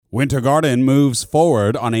Winter Garden moves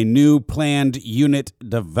forward on a new planned unit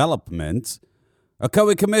development.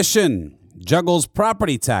 Ocoee Commission juggles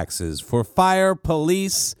property taxes for fire,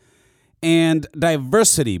 police, and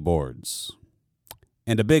diversity boards.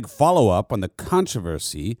 And a big follow-up on the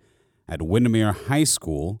controversy at Windermere High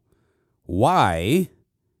School. Why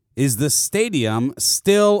is the stadium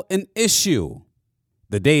still an issue?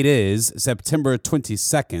 The date is September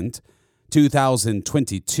 22nd,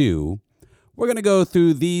 2022. We're going to go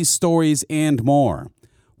through these stories and more.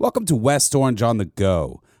 Welcome to West Orange on the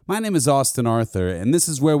Go. My name is Austin Arthur, and this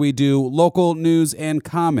is where we do local news and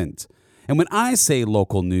comment. And when I say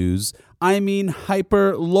local news, I mean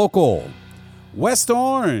hyper-local. West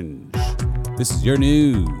Orange. This is your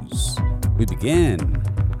news. We begin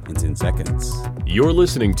in 10 seconds. You're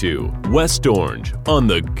listening to West Orange on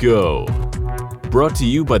the Go. Brought to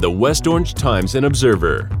you by the West Orange Times and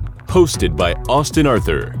Observer. Hosted by Austin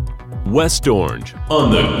Arthur. West Orange on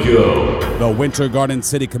the Go. The Winter Garden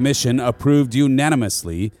City Commission approved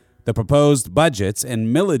unanimously the proposed budgets and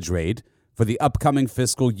millage rate for the upcoming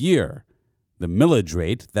fiscal year. The millage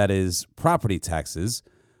rate, that is property taxes,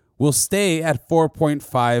 will stay at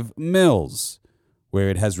 4.5 mils, where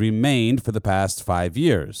it has remained for the past 5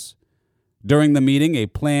 years. During the meeting, a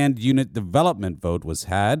planned unit development vote was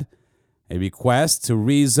had. A request to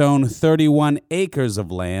rezone 31 acres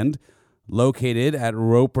of land located at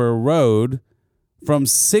Roper Road from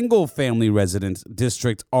single-family residence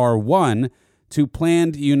district R1 to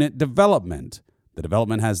planned unit development. The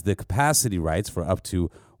development has the capacity rights for up to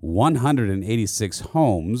 186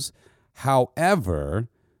 homes. However,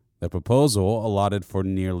 the proposal allotted for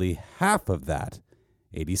nearly half of that,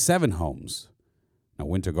 87 homes. Now,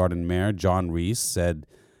 Winter Garden Mayor John Reese said,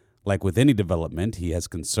 like with any development, he has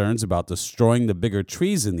concerns about destroying the bigger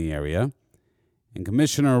trees in the area. And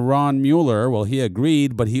Commissioner Ron Mueller, well, he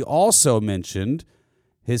agreed, but he also mentioned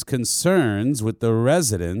his concerns with the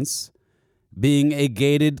residents being a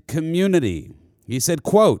gated community. He said,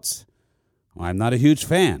 quote, "I'm not a huge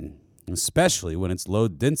fan, especially when it's low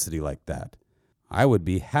density like that. I would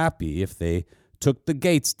be happy if they took the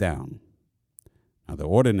gates down." Now, the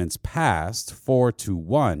ordinance passed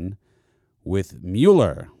 4-1 with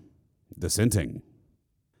Mueller dissenting.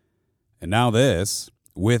 And now this.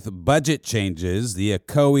 With budget changes, the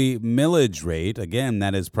Ocoee millage rate, again,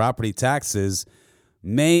 that is property taxes,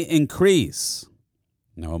 may increase.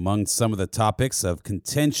 Now, among some of the topics of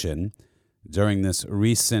contention during this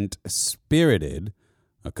recent spirited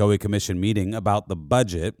Ocoee Commission meeting about the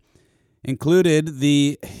budget included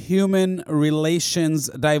the Human Relations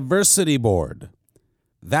Diversity Board.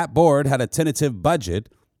 That board had a tentative budget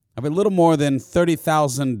of a little more than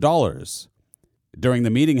 $30,000. During the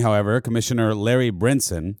meeting, however, Commissioner Larry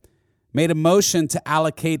Brinson made a motion to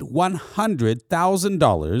allocate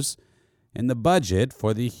 $100,000 in the budget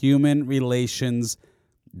for the Human Relations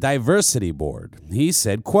Diversity Board. He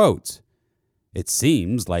said, quote, "It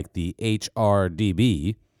seems like the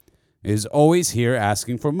HRDB is always here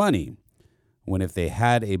asking for money, when if they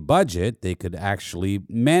had a budget, they could actually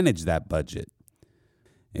manage that budget.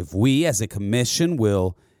 If we as a commission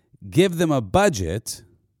will give them a budget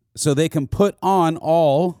so they can put on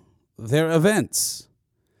all their events."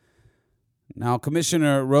 Now,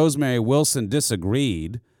 Commissioner Rosemary Wilson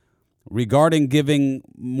disagreed regarding giving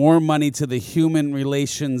more money to the Human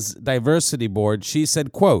Relations Diversity Board. She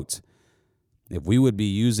said, quote, "If we would be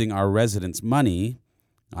using our residents' money,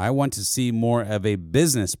 I want to see more of a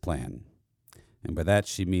business plan." And by that,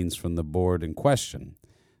 she means from the board in question.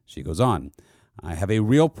 She goes on, "I have a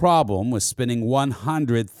real problem with spending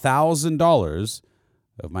 $100,000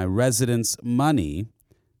 of my residents' money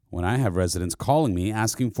when I have residents calling me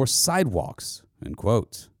asking for sidewalks," end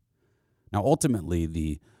quote. Now, ultimately,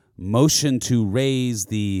 the motion to raise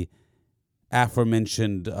the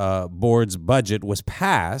aforementioned board's budget was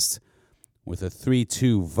passed with a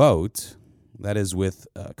 3-2 vote. That is with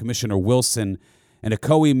Commissioner Wilson and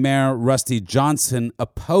Ocoee Mayor Rusty Johnson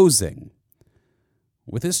opposing.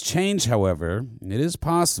 With this change, however, it is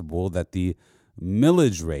possible that the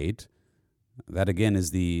millage rate, that again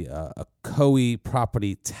is the Ocoee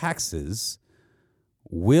property taxes,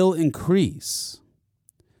 will increase.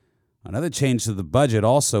 Another change to the budget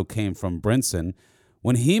also came from Brinson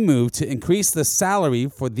when he moved to increase the salary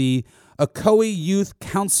for the Ocoee Youth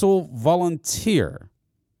Council volunteer.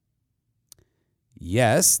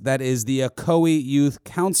 Yes, that is the Ocoee Youth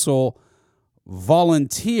Council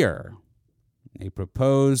volunteer. A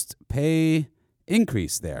proposed pay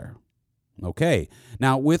increase there. Okay.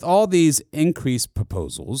 Now, with all these increase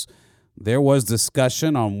proposals, there was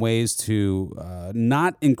discussion on ways to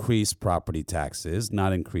not increase property taxes,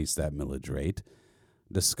 not increase that millage rate.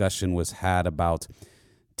 Discussion was had about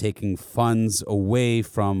taking funds away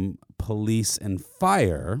from police and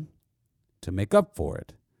fire to make up for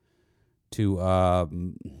it,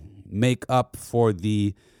 to make up for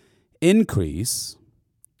the increase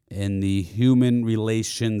in the Human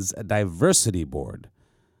Relations Diversity Board.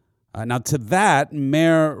 Now, to that,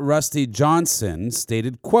 Mayor Rusty Johnson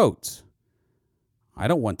stated, quote, "I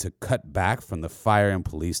don't want to cut back from the fire and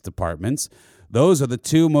police departments. Those are the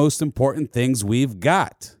two most important things we've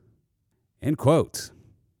got." End quote.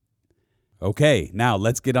 Okay, now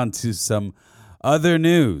let's get on to some other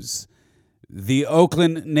news. The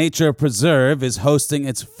Oakland Nature Preserve is hosting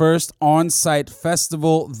its first on-site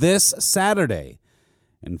festival this Saturday,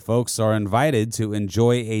 and folks are invited to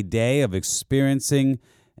enjoy a day of experiencing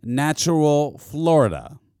natural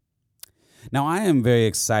Florida. Now, I am very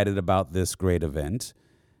excited about this great event.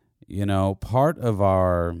 You know, part of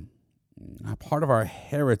our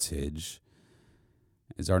heritage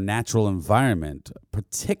is our natural environment,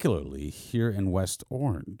 particularly here in West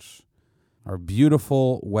Orange. Our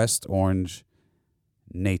beautiful West Orange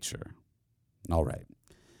nature. All right.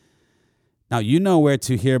 Now, you know where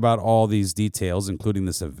to hear about all these details, including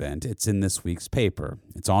this event. It's in this week's paper.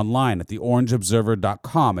 It's online at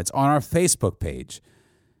theorangeobserver.com. It's on our Facebook page.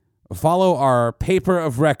 Follow our paper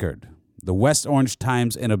of record, the West Orange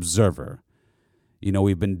Times and Observer. You know,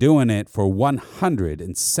 we've been doing it for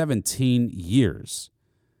 117 years.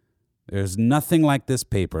 There's nothing like this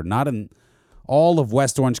paper, not in all of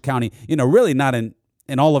West Orange County, really not in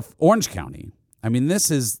all of Orange County. I mean,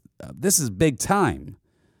 this is big time.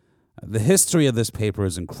 The history of this paper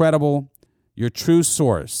is incredible. Your true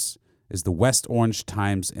source is the West Orange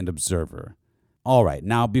Times and Observer. All right,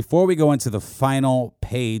 now before we go into the final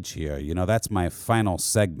page here, that's my final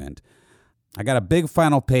segment. I got a big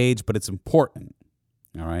final page, but it's important.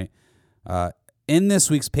 All right. In this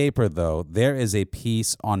week's paper, though, there is a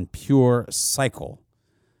piece on Pure Cycle.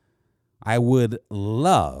 I would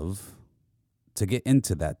love to get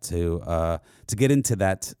into that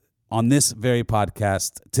on this very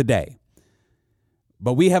podcast today.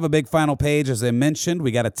 But we have a big final page, as I mentioned.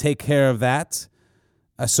 We got to take care of that.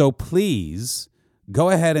 So please go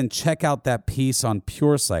ahead and check out that piece on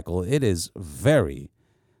Pure Cycle. It is very,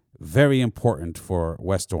 very important for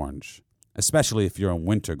West Orange, especially if you're in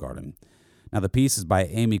Winter Garden. Now, the piece is by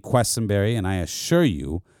Amy Quessenberry, and I assure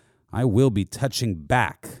you, I will be touching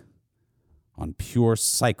back on Pure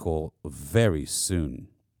Cycle very soon.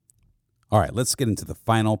 All right, let's get into the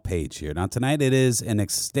final page here. Now, tonight it is an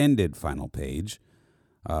extended final page,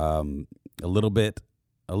 a little bit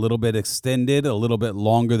extended, a little bit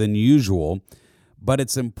longer than usual, but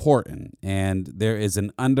it's important, and there is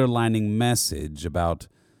an underlining message about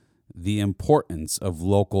the importance of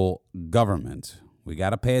local government. We got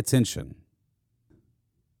to pay attention.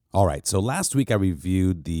 All right, so last week I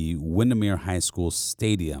reviewed the Windermere High School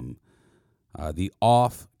Stadium, the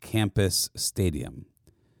off-campus stadium.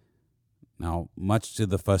 Now, much to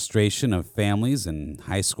the frustration of families and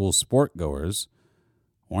high school sport goers,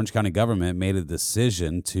 Orange County government made a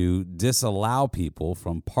decision to disallow people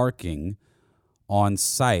from parking on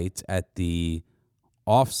site at the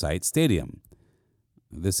off-site stadium.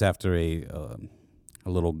 This after a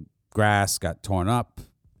little grass got torn up,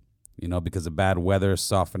 because of bad weather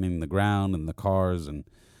softening the ground and the cars. And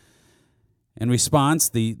in response,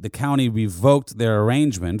 the county revoked their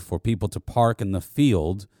arrangement for people to park in the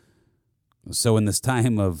field. So in this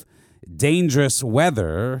time of dangerous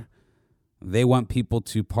weather, they want people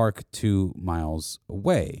to park 2 miles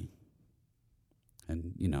away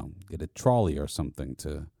and, get a trolley or something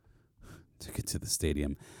to get to the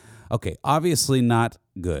stadium. Okay, obviously not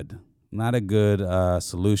good. Not a good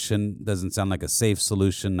solution. Doesn't sound like a safe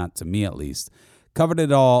solution, not to me at least. Covered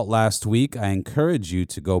it all last week. I encourage you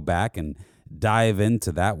to go back and dive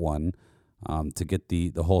into that one to get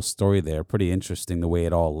the whole story there. Pretty interesting the way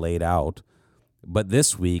it all laid out. But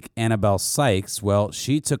this week, Annabelle Sykes, well,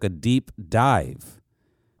 she took a deep dive.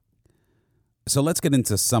 So let's get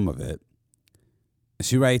into some of it.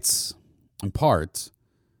 She writes, in part,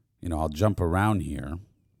 I'll jump around here,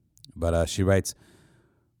 but she writes,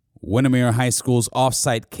 Windermere High School's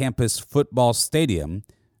off-site campus football stadium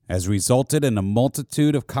has resulted in a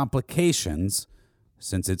multitude of complications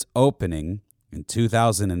since its opening in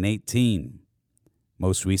 2018.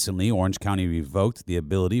 Most recently, Orange County revoked the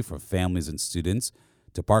ability for families and students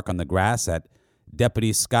to park on the grass at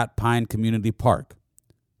Deputy Scott Pine Community Park,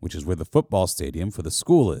 which is where the football stadium for the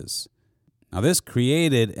school is. Now, this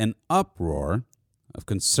created an uproar of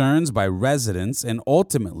concerns by residents, and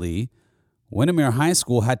ultimately, Windermere High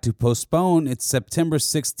School had to postpone its September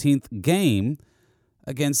 16th game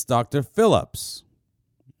against Dr. Phillips.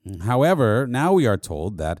 However, now we are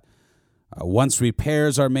told that Once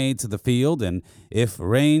repairs are made to the field and if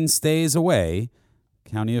rain stays away,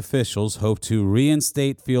 county officials hope to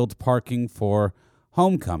reinstate field parking for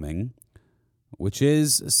homecoming, which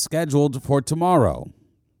is scheduled for tomorrow.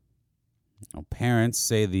 Now, parents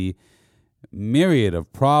say the myriad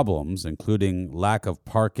of problems, including lack of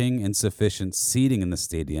parking, insufficient seating in the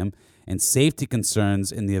stadium, and safety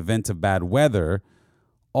concerns in the event of bad weather,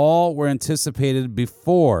 all were anticipated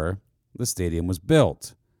before the stadium was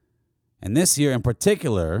built. And this year in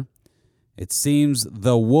particular, it seems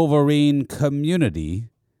the Wolverine community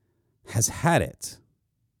has had it.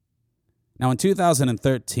 Now, in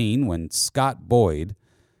 2013, when Scott Boyd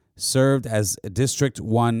served as District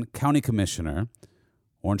 1 County Commissioner,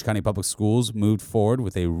 Orange County Public Schools moved forward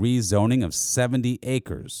with a rezoning of 70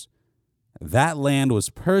 acres. That land was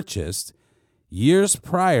purchased years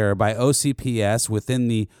prior by OCPS within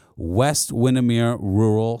the West Windermere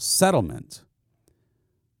Rural Settlement.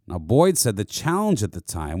 Now, Boyd said the challenge at the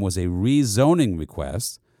time was a rezoning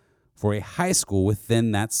request for a high school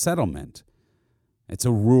within that settlement. It's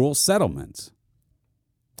a rural settlement.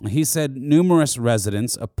 He said numerous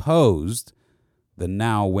residents opposed the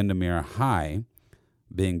now Windermere High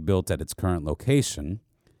being built at its current location,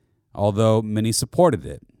 although many supported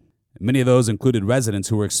it. Many of those included residents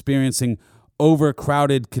who were experiencing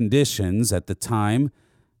overcrowded conditions at the time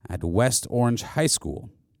at West Orange High School.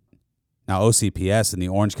 Now, OCPS and the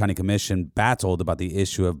Orange County Commission battled about the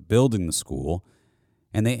issue of building the school,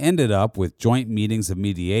 and they ended up with joint meetings of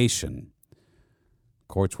mediation.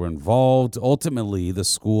 Courts were involved. Ultimately, the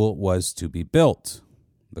school was to be built.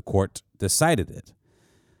 The court decided it,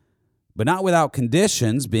 but not without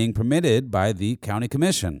conditions being permitted by the county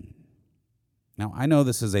commission. Now, I know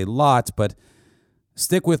this is a lot, but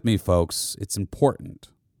stick with me, folks. It's important.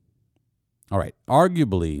 All right,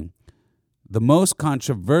 arguably, the most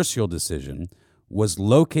controversial decision was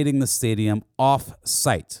locating the stadium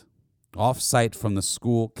off-site from the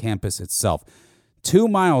school campus itself, 2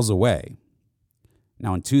 miles away.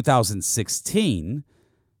 Now, in 2016,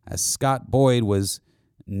 as Scott Boyd was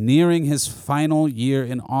nearing his final year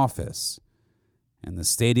in office and the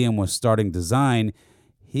stadium was starting design,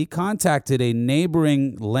 he contacted a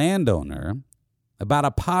neighboring landowner about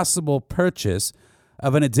a possible purchase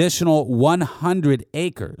of an additional 100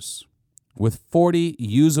 acres with 40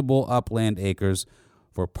 usable upland acres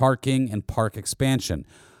for parking and park expansion.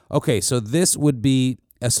 Okay, so this would be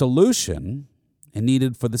a solution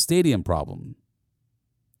needed for the stadium problem.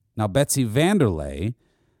 Now, Betsy Vanderlei,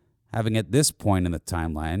 having at this point in the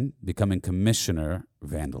timeline becoming Commissioner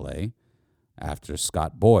Vanderlei after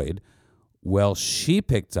Scott Boyd, well, she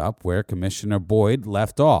picked up where Commissioner Boyd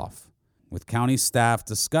left off, with county staff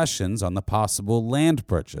discussions on the possible land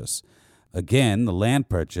purchase. Again, the land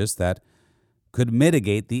purchase that could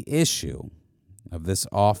mitigate the issue of this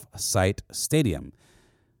off-site stadium.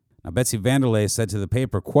 Now, Betsy Vanderlei said to the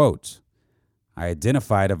paper, quote, "I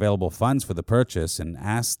identified available funds for the purchase and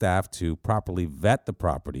asked staff to properly vet the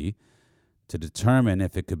property to determine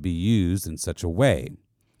if it could be used in such a way.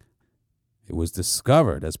 It was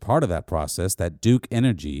discovered as part of that process that Duke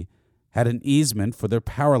Energy had an easement for their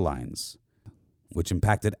power lines, which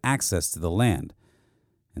impacted access to the land,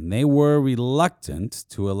 and they were reluctant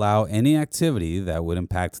to allow any activity that would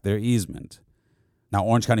impact their easement." Now,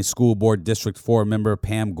 Orange County School Board District 4 member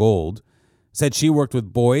Pam Gold said she worked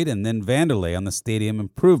with Boyd and then Vanderlei on the stadium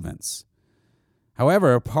improvements.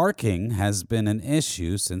 However, parking has been an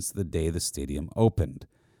issue since the day the stadium opened.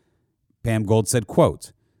 Pam Gold said,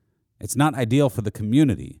 quote, "It's not ideal for the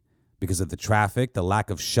community because of the traffic, the lack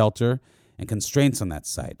of shelter, and constraints on that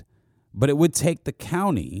site. But it would take the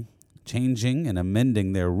county changing and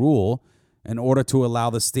amending their rule in order to allow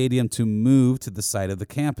the stadium to move to the site of the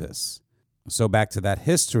campus." So back to that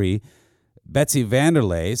history, Betsy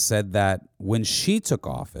Vanderlei said that when she took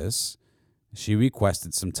office, she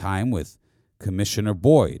requested some time with Commissioner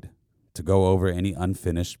Boyd to go over any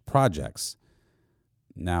unfinished projects.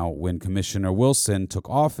 Now, when Commissioner Wilson took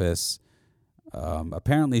office,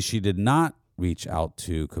 apparently she did not reach out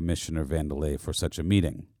to Commissioner Vanderlei for such a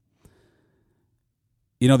meeting.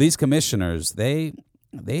 You know, these commissioners, they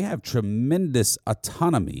have tremendous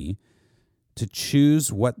autonomy to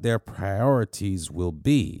choose what their priorities will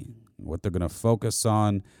be, what they're going to focus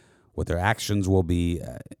on, what their actions will be.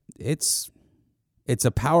 It's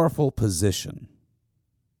a powerful position.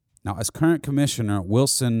 Now, as current commissioner,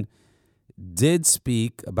 Wilson did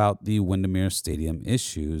speak about the Windermere Stadium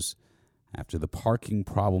issues after the parking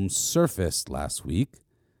problems surfaced last week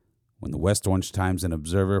when the West Orange Times and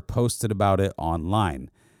Observer posted about it online.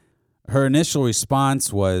 Her initial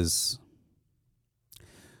response was,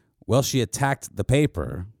 well, she attacked the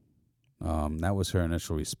paper. That was her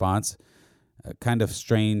initial response. A kind of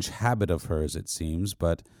strange habit of hers, it seems,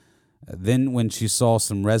 but then when she saw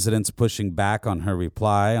some residents pushing back on her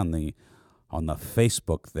reply on the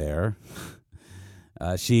Facebook there,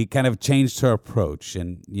 she kind of changed her approach,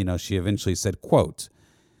 and she eventually said, quote,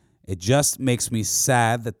 "It just makes me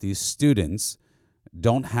sad that these students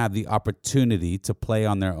don't have the opportunity to play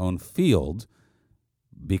on their own field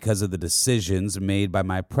because of the decisions made by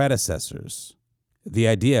my predecessors. The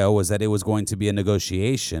idea was that it was going to be a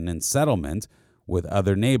negotiation and settlement with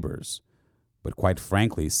other neighbors. But quite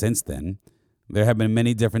frankly, since then, there have been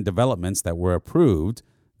many different developments that were approved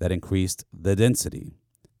that increased the density.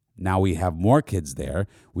 Now we have more kids there,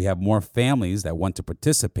 we have more families that want to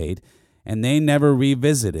participate, and they never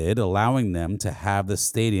revisited allowing them to have the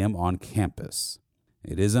stadium on campus.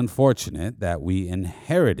 It is unfortunate that we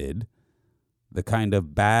inherited the kind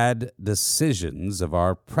of bad decisions of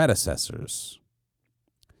our predecessors.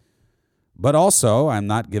 But also, I'm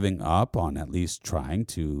not giving up on at least trying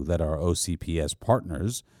to let our OCPS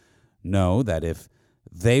partners know that if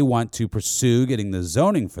they want to pursue getting the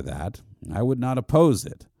zoning for that, I would not oppose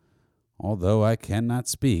it, although I cannot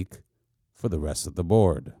speak for the rest of the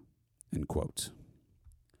board." End quote.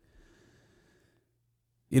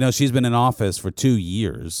 She's been in office for 2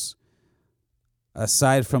 years.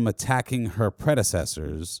 Aside from attacking her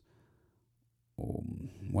predecessors,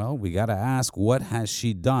 well, we got to ask, what has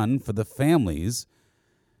she done for the families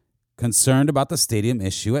concerned about the stadium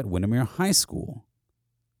issue at Windermere High School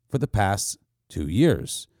for the past 2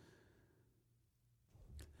 years?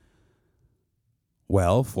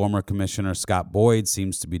 Well, former Commissioner Scott Boyd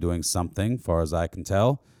seems to be doing something, far as I can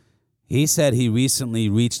tell. He said he recently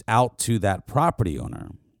reached out to that property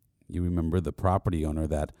owner. You remember the property owner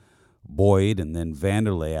that Boyd and then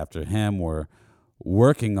Vanderlei after him were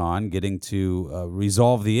working on getting to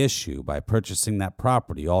resolve the issue by purchasing that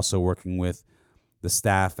property, also working with the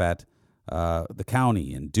staff at the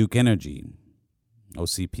county and Duke Energy.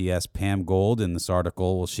 OCPS Pam Gold in this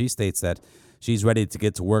article, well, she states that she's ready to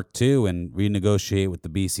get to work too and renegotiate with the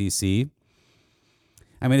BCC.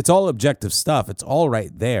 I mean, it's all objective stuff. It's all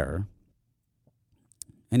right there.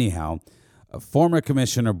 Anyhow, former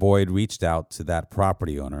Commissioner Boyd reached out to that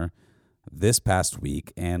property owner this past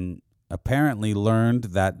week and apparently learned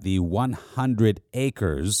that the 100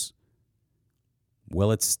 acres,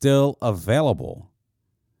 well, it's still available.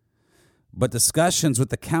 But discussions with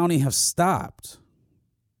the county have stopped.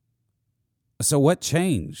 So what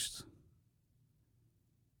changed?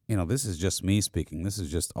 This is just me speaking. This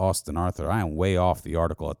is just Austin Arthur. I am way off the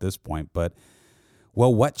article at this point. But,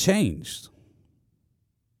 well, what changed?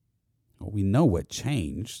 Well, we know what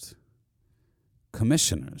changed.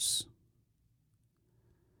 Commissioners.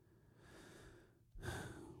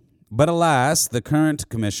 But alas, the current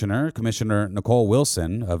commissioner, Commissioner Nicole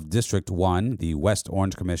Wilson of District 1, the West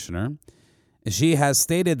Orange commissioner, she has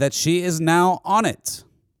stated that she is now on it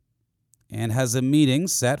and has a meeting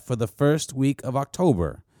set for the first week of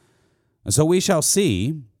October. So we shall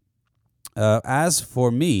see. As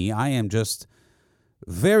for me, I am just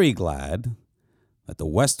very glad that the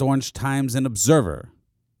West Orange Times and Observer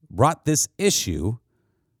brought this issue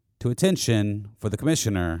to attention for the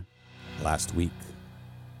commissioner last week.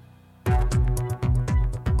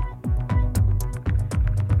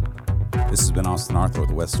 This has been Austin Arthur with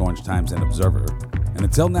the West Orange Times and Observer. And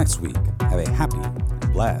until next week, have a happy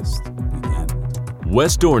and blessed weekend.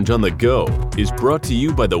 West Orange on the Go is brought to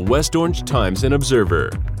you by the West Orange Times and Observer.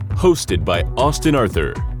 Hosted by Austin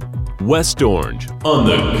Arthur. West Orange on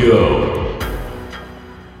the Go.